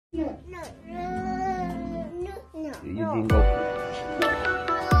you didn't go.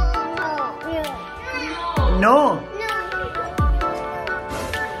 No.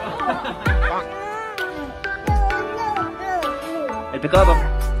 El pecado.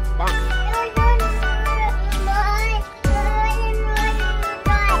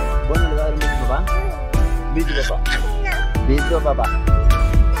 Bueno, le va a dar mucho papá. Vito papá. Vito papá.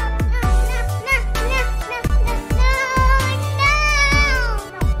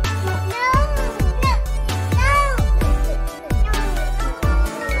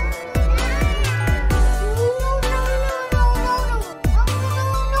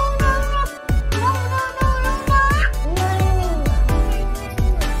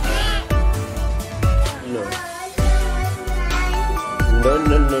 No.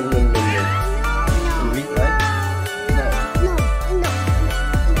 You read, right?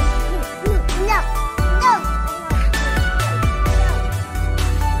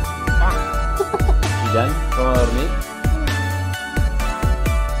 You done? Come on, dormir.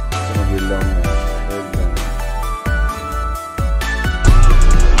 It's gonna be long now. Very long.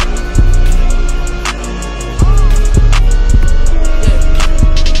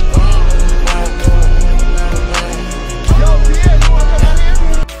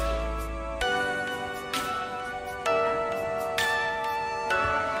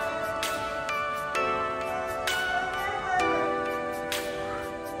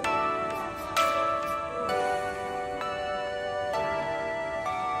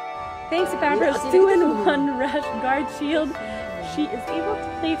 Thanks to Pampers 2-in-1 Rash Guard Shield, she is able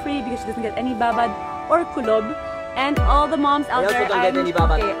to play free because she doesn't get any babad or kulob. And all the moms out there, I'm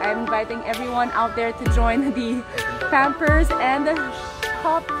inviting everyone out there to join the Pampers and the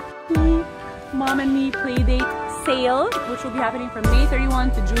Shop 2 Mom and Me Playdate sale, which will be happening from May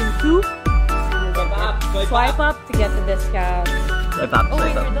 31 to June 2. Swipe up to get the discount. Swipe up,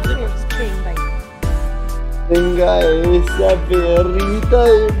 swipe up. Venga esa perrita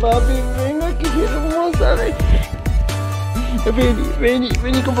de papi, venga que hermosa,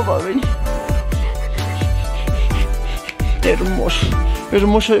 vení con papá, vení.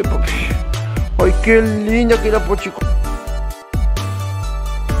 Hermosa de papi. Ay, qué linda que era, pochico.